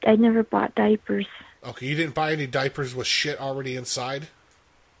never bought diapers. Okay, you didn't buy any diapers with shit already inside?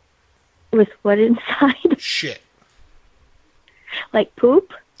 With what inside? Shit. Like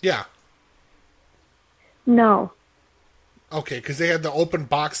poop? Yeah. No. Okay, because they had the open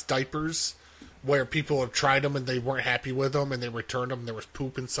box diapers where people have tried them and they weren't happy with them and they returned them and there was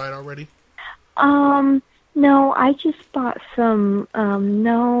poop inside already? No, I just bought some,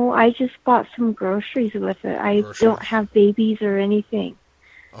 groceries with it. I don't have babies or anything.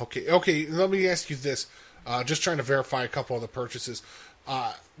 Okay, let me ask you this. Just trying to verify a couple of the purchases.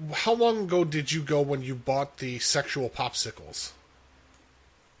 How long ago did you go when you bought the sexual popsicles?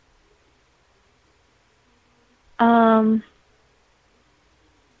 That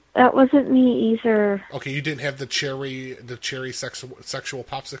wasn't me either. Okay, you didn't have the cherry sexual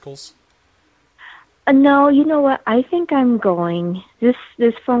popsicles? No, you know what? I think I'm going. This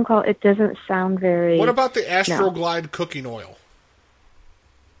phone call, it doesn't sound very... What about the Astroglide cooking oil?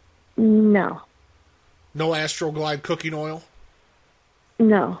 No. No Astroglide cooking oil?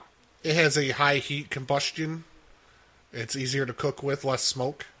 No. It has a high heat combustion. It's easier to cook with, less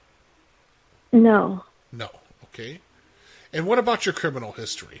smoke? No. No. Okay. And what about your criminal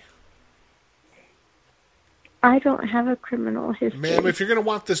history? I don't have a criminal history. Ma'am, if you're going to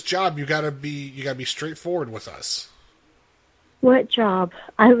want this job, you got to be straightforward with us. What job?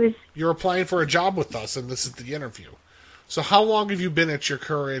 You're applying for a job with us, and this is the interview. So how long have you been at your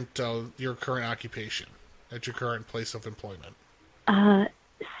current occupation, at your current place of employment?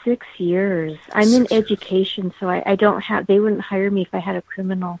 6 years. I'm in education, so I don't have... They wouldn't hire me if I had a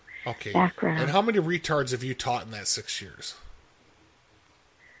criminal background. And how many retards have you taught in that 6 years?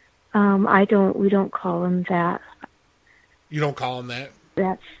 We don't call them that. You don't call them that?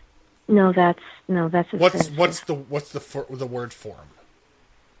 That's offensive. What's the word for them?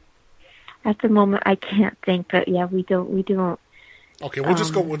 At the moment, I can't think, but yeah, we don't. Okay, we'll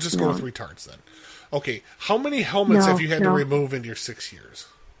just go with retards then. Okay, how many helmets have you had to remove in your 6 years?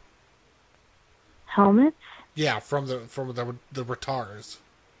 Helmets? Yeah, from the retards.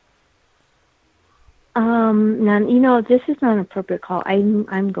 None. You know, this is not an appropriate call.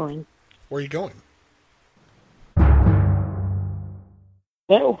 I'm going. Where are you going?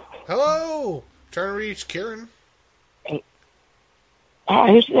 Hello. Hello. Trying to reach Karen.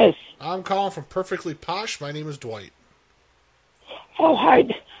 Hi, who's this? I'm calling from Perfectly Posh. My name is Dwight. Oh, hi.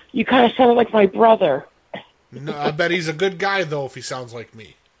 You kind of sounded like my brother. No, I bet he's a good guy, though, if he sounds like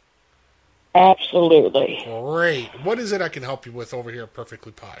me. Absolutely. Great. What is it I can help you with over here at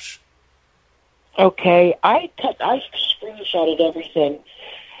Perfectly Posh? Okay, I screenshotted everything.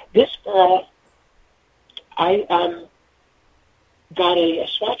 This girl, I got a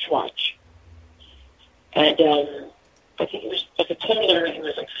Swatch watch, and I think it was like a total of everything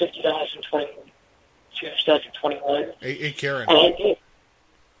was like $50 in 2021. Hey, Karen. And I did.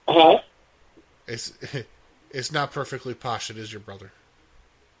 Uh-huh. It's not Perfectly Posh. It is your brother.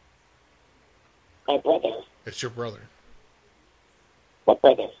 My brother. It's your brother. What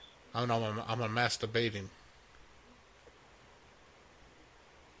brother? I don't know. I'm masturbating.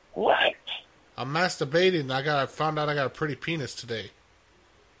 What? I'm masturbating. I found out I got a pretty penis today.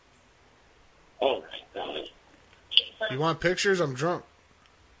 Oh my God. You want pictures? I'm drunk.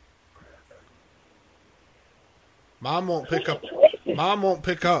 Mom won't pick up. Mom won't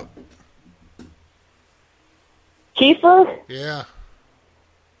pick up. Kiefer? Yeah.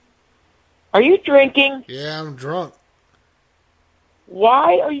 Are you drinking? Yeah, I'm drunk.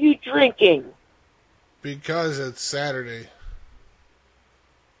 Why are you drinking? Because it's Saturday.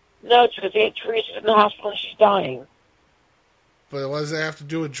 No, it's because Aunt Teresa's in the hospital and she's dying. But what does that have to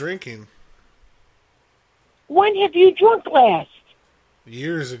do with drinking? When have you drunk last?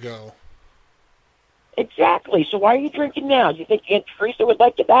 Years ago. Exactly. So why are you drinking now? Do you think Aunt Teresa would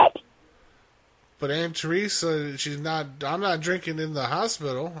like that? But Aunt Teresa, she's not. I'm not drinking in the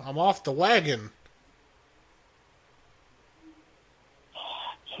hospital. I'm off the wagon.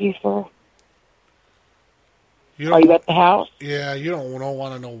 Kiefer? Are you at the house? Yeah, you don't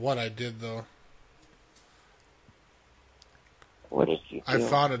want to know what I did, though. What did you do? I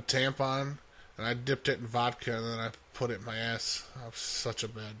found a tampon, and I dipped it in vodka, and then I put it in my ass. I was such a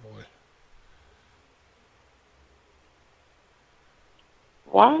bad boy.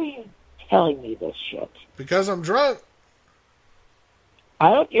 Why are you telling me this shit? Because I'm drunk.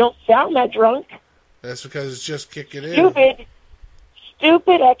 You don't sound that drunk. That's because it's just kicking in.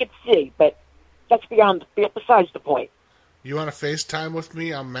 Stupid, I could see, but that's besides the point. You want to FaceTime with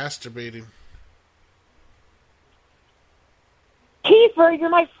me? I'm masturbating. Kiefer,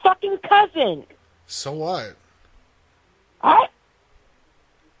 you're my fucking cousin. So what? What?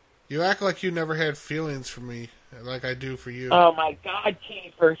 You act like you never had feelings for me, like I do for you. Oh my God,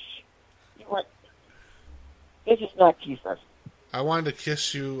 Kiefer. This is not Kiefer. I wanted to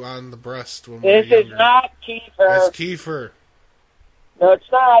kiss you on the breast when we were younger. This is not Kiefer. It's Kiefer. No,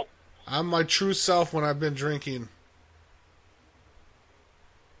 it's not. I'm my true self when I've been drinking.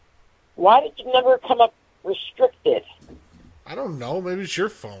 Why did you never come up restricted? I don't know. Maybe it's your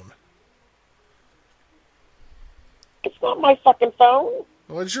phone. It's not my fucking phone.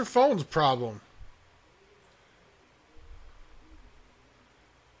 Well, it's your phone's problem.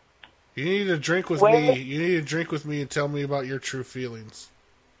 You need to drink with me. You need to drink with me and tell me about your true feelings.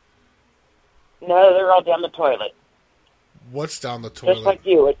 No, they're all down the toilet. What's down the toilet? Just like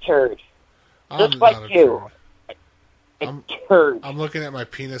you, a turd. I'm Just like you. A turd. I'm looking at my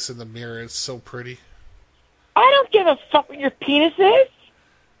penis in the mirror. It's so pretty. I don't give a fuck what your penis is.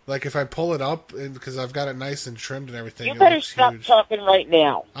 Like if I pull it up, because I've got it nice and trimmed and everything. You better stop huge. talking right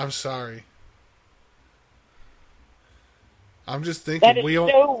now. I'm sorry. I'm just thinking. That is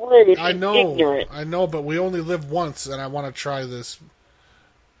so rude. I know. Ignorant. I know, but we only live once, and I want to try this.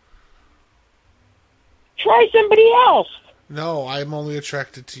 Try somebody else. No, I'm only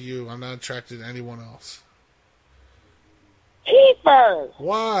attracted to you. I'm not attracted to anyone else. Kiefer!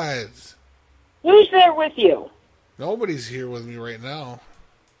 What? Who's there with you? Nobody's here with me right now.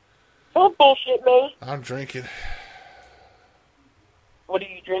 Don't bullshit me. I'm drinking. What are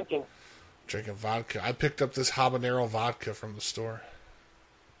you drinking? Drinking vodka. I picked up this habanero vodka from the store.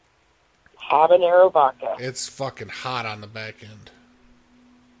 Habanero vodka. It's fucking hot on the back end.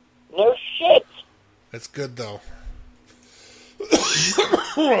 No shit. It's good, though.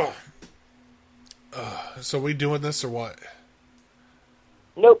 So we doing this or what?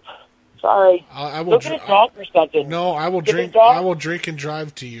 Nope. Sorry. I will Look at a dog or something. No, I will drink. I will drink and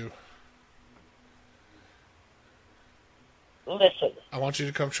drive to you. Listen. I want you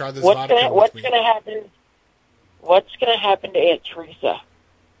to come try this vodka with me. What's going to happen? What's going to happen to Aunt Teresa's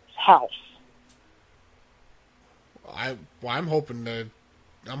house? I'm hoping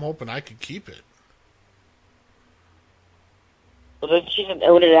I could keep it. Well, then she doesn't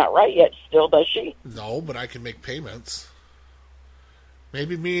own it outright yet, still, does she? No, but I can make payments.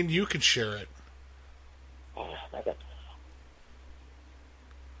 Maybe me and you could share it. Oh, my God.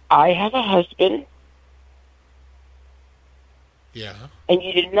 I have a husband. Yeah. And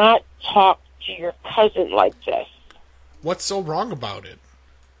you did not talk to your cousin like this. What's so wrong about it?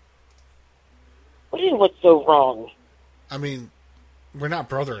 What do you mean, what's so wrong? I mean, we're not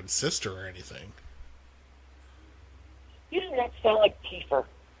brother and sister or anything. You do not sound like Kiefer. What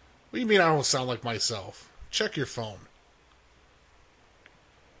do you mean I don't sound like myself? Check your phone.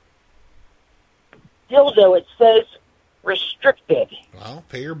 Dildo, it says restricted. Well,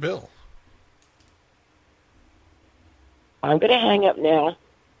 pay your bill. I'm going to hang up now.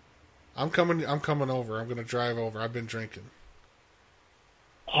 I'm coming over. I'm going to drive over. I've been drinking.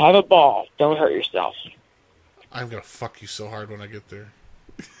 Have a ball. Don't hurt yourself. I'm going to fuck you so hard when I get there.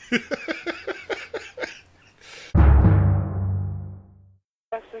 This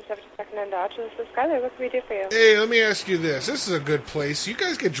is Skyler. What can we do for you? Hey, let me ask you this. This is a good place. You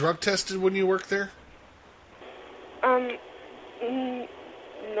guys get drug tested when you work there?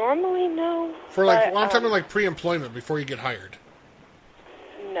 Normally, no. For like, I'm talking like pre-employment before you get hired.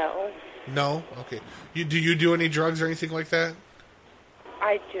 No. No? Okay. Do you do any drugs or anything like that?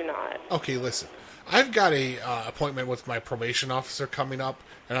 I do not. Okay, listen. I've got a appointment with my probation officer coming up,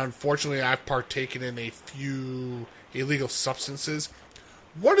 and unfortunately I've partaken in a few illegal substances.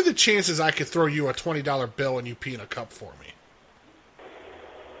 What are the chances I could throw you a $20 bill and you pee in a cup for me?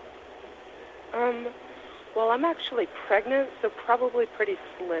 Well, I'm actually pregnant, so probably pretty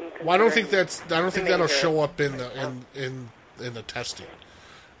slim. Well, I don't think that'll show up in the testing.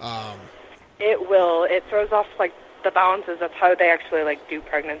 It will. It throws off like the balances. That's how they actually like do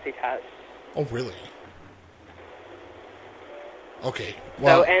pregnancy tests. Oh, really? Okay.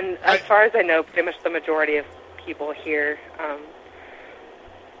 Well, So, and as far as I know, pretty much the majority of people here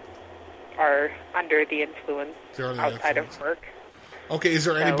are under the influence outside of work. Okay, is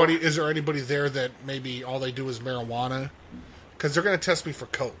there anybody there that maybe all they do is marijuana? Because they're going to test me for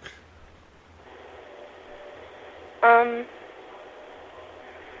coke. I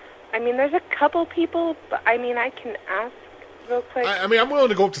mean, there's a couple people, but I mean, I can ask real quick. I mean, I'm willing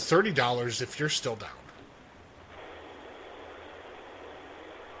to go up to $30 if you're still down.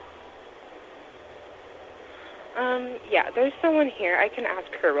 Yeah, there's someone here. I can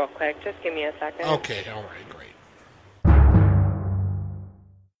ask her real quick. Just give me a second. Okay, all right, great.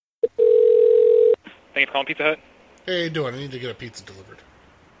 Thanks for calling Pizza Hut. Hey, how you doing? I need to get a pizza delivered.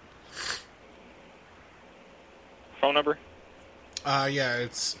 Phone number? Yeah,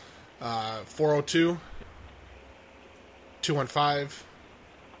 it's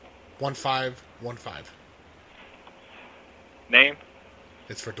 402-215-1515. Name?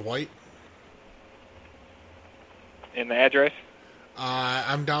 It's for Dwight. And the address?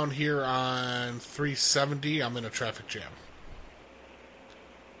 I'm down here on 370. I'm in a traffic jam.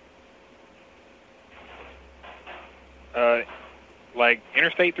 Like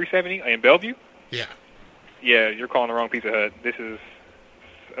Interstate 370 in Bellevue? Yeah. Yeah, you're calling the wrong Pizza Hut. This is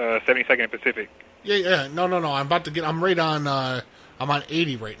 72nd and Pacific. Yeah. No. I'm right on. I'm on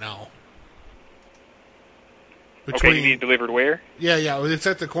 80 right now. Okay, you need it delivered where? Yeah. It's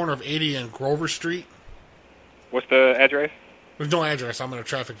at the corner of 80 and Grover Street. What's the address? There's no address. I'm in a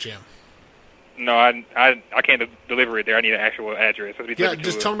traffic jam. No, I can't deliver it there. I need an actual address. Yeah,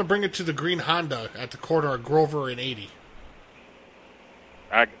 just tell them to bring it to the green Honda at the corner of Grover and 80.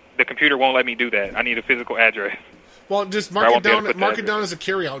 The computer won't let me do that. I need a physical address. Well, just mark it down as a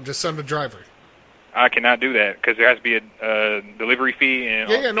carryout and just send the driver. I cannot do that because there has to be a delivery fee.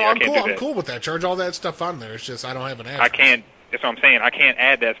 And I'm cool. I'm cool with that. Charge all that stuff on there. It's just I don't have an address. I can't. That's what I'm saying. I can't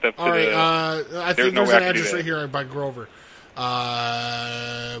add that stuff to all right, I think there's an address right here by Grover.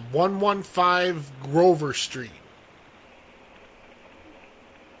 115 Grover Street.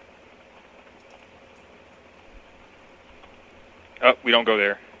 Oh, we don't go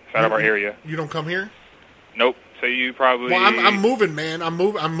there. It's out of our area. You don't come here? Nope. So you probably... Well, I'm moving, man. I'm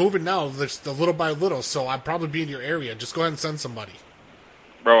moving now, just a little by little, so I'll probably be in your area. Just go ahead and send somebody.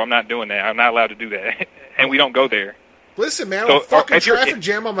 Bro, I'm not doing that. I'm not allowed to do that. And we don't go there. Listen, man, I'm a fucking traffic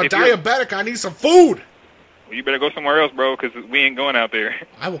jam. I'm a diabetic. I need some food. Well, you better go somewhere else, bro, because we ain't going out there.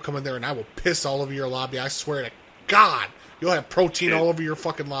 I will come in there and I will piss all over your lobby. I swear to God. You'll have protein all over your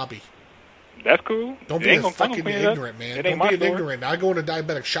fucking lobby. That's cool. Don't be fucking ignorant, man. Don't be an ignorant. I go into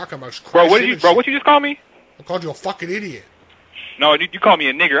diabetic shock. I'm Bro, what you just call me? I called you a fucking idiot. No, you called me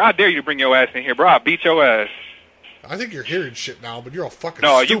a nigger. I dare you to bring your ass in here, bro. I'll beat your ass. I think you're hearing shit now, but you're all fucking stupid.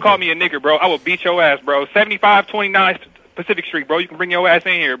 No, you call me a nigger, bro. I will beat your ass, bro. 7529 Pacific Street, bro. You can bring your ass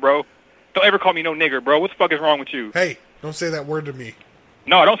in here, bro. Don't ever call me no nigger, bro. What the fuck is wrong with you? Hey, don't say that word to me.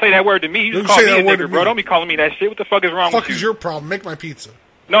 No, don't say that word to me. You just call me a nigger, bro. Don't be calling me that shit. What the fuck is wrong with you? Fuck is your problem? Make my pizza.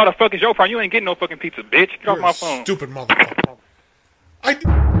 No, the fuck is your problem? You ain't getting no fucking pizza, bitch. Get off my phone. Stupid motherfucker.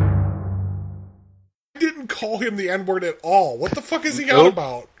 didn't call him the N-word at all. What the fuck is he on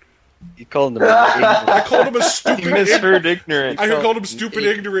about? You called him I called him a stupid You misheard ignorant. I called him stupid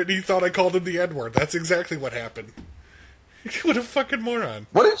ignorant, and he thought I called him the N-word. That's exactly what happened. What a fucking moron.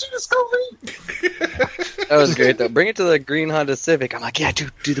 What did you just call me? That was great, though. Bring it to the green Honda Civic. I'm like, yeah,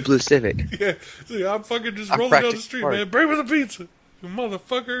 do the blue Civic. Yeah, see, I'm fucking just I'm rolling down the practicing street, hard. man. Bring me the pizza, you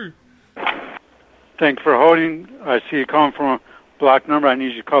motherfucker. Thanks for holding. I see you calling from a block number. I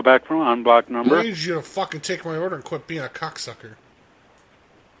need you to call back from an unblocked number. I need you to fucking take my order and quit being a cocksucker.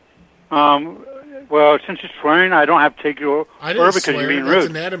 Well, since you're swearing, I don't have to take your I order didn't because swear. you're being That's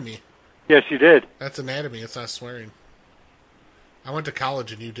rude. anatomy. Yes, you did. That's anatomy. It's not swearing. I went to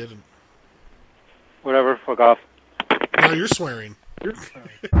college and you didn't. Whatever, fuck off. Now you're swearing.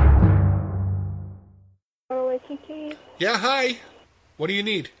 Hello, Waikiki. Yeah, hi. What do you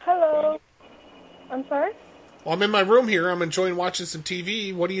need? Hello. I'm sorry? Well, I'm in my room here. I'm enjoying watching some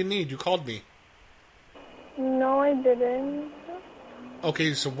TV. What do you need? You called me. No, I didn't.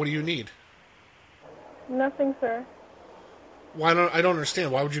 Okay, so what do you need? Nothing, sir. I don't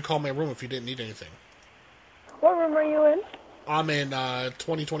understand. Why would you call my room if you didn't need anything? What room are you in? I'm in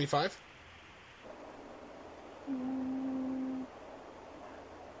 2025.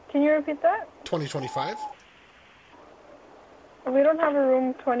 Can you repeat that? 2025? We don't have a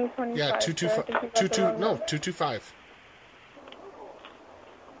room 2025. Yeah, 225.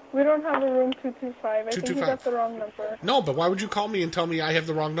 We don't have a room 225. I think you 225. got the wrong number. No, but why would you call me and tell me I have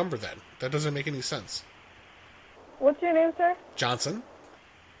the wrong number then? That doesn't make any sense. What's your name, sir? Johnson?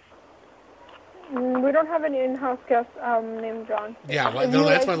 We don't have any in-house guest named John. Yeah, If no, you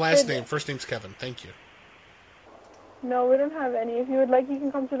that's like my last to- name. First name's Kevin. Thank you. No, we don't have any. If you would like, you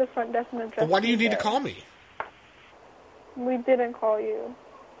can come to the front desk and address But why do you me need to there. call me? We didn't call you.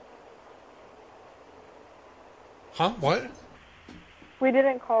 Huh? What? We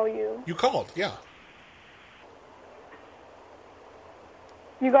didn't call you. You called, yeah.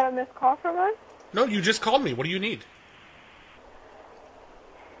 You got a missed call from us? No, you just called me. What do you need?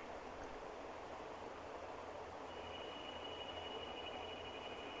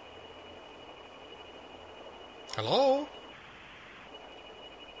 Hello?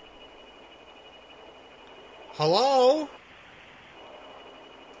 Hello?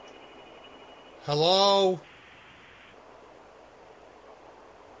 Hello?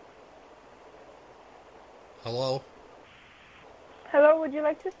 Hello? Hello, would you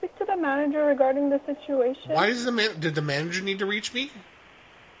like to speak to the manager regarding the situation? Why does did the manager need to reach me?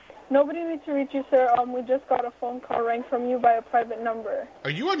 Nobody needs to reach you, sir. We just got a phone call rang from you by a private number. Are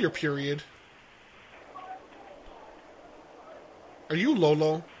you on your period? Are you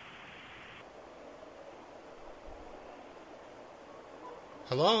Lolo?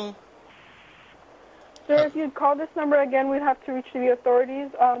 Hello? Sir, if you'd call this number again, we'd have to reach the authorities.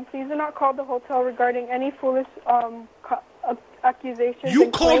 Please do not call the hotel regarding any foolish accusations. You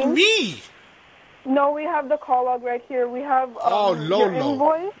and called claims. me! No, we have the call log right here. We have Oh, your Lolo.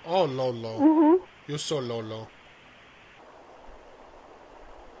 invoice. Oh, Lolo. Mm-hmm. You're so Lolo.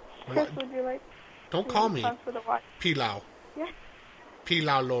 Chris, would you like Don't to call me transfer the watch? Pilau. Yeah.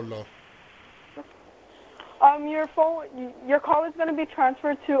 Pilau Lolo. Your call is going to be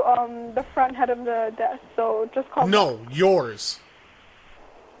transferred to the front head of the desk. So just call. No, yours.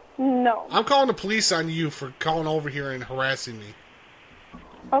 No. I'm calling the police on you for calling over here and harassing me.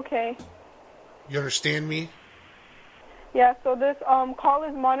 Okay. You understand me? Yeah. So this call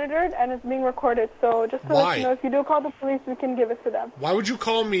is monitored and it's being recorded. So just to Why? let you know, if you do call the police, we can give it to them. Why would you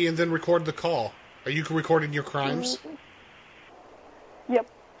call me and then record the call? Are you recording your crimes? Yep.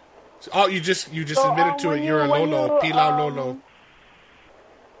 Oh, you just So, admitted to when it. You're a when Lolo. Pilau Lolo.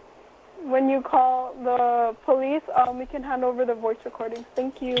 When you call the police, we can hand over the voice recordings.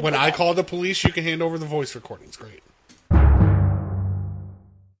 Thank you. When I call the police, you can hand over the voice recordings. Great.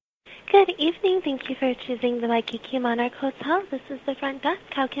 Good evening. Thank you for choosing the Waikiki Monarch Hotel. This is the front desk.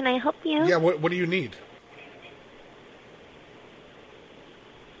 How can I help you? Yeah, what do you need?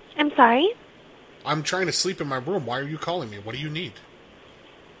 I'm sorry? I'm trying to sleep in my room. Why are you calling me? What do you need?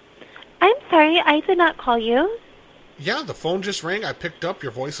 I'm sorry. I did not call you. Yeah, the phone just rang. I picked up.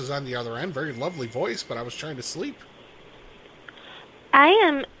 Your voice is on the other end. Very lovely voice, but I was trying to sleep.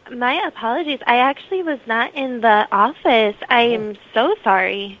 My apologies. I actually was not in the office. I am so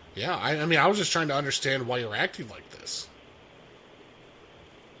sorry. Yeah, I mean, I was just trying to understand why you're acting like this.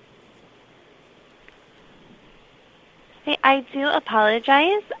 I do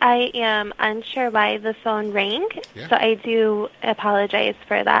apologize. I am unsure why the phone rang, Yeah. so I do apologize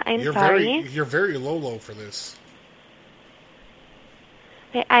for that. I'm You're sorry. you're very Lolo for this.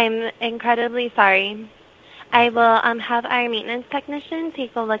 I'm incredibly sorry. I will have our maintenance technician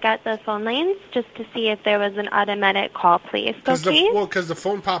take a look at the phone lines just to see if there was an automatic call placed. Okay? Because the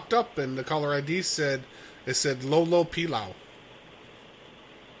phone popped up and the caller ID said Lolo Pilau.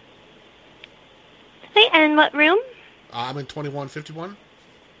 Hey, and what room? I'm in 2151.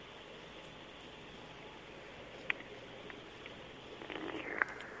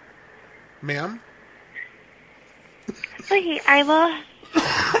 Ma'am? Okay, I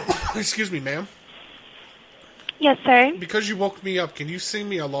will... Excuse me, ma'am. Yes, sir? Because you woke me up, can you sing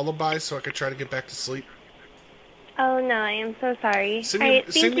me a lullaby so I could try to get back to sleep? Oh, no, I am so sorry. Sing All me,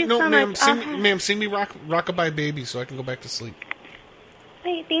 right, thank you no, so ma'am, much. sing me Rockabye Baby so I can go back to sleep.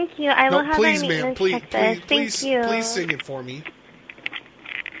 Wait, thank you. I will have please, our ma'am, maintenance check this. Thank you. Please sing it for me.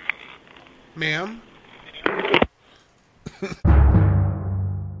 Ma'am?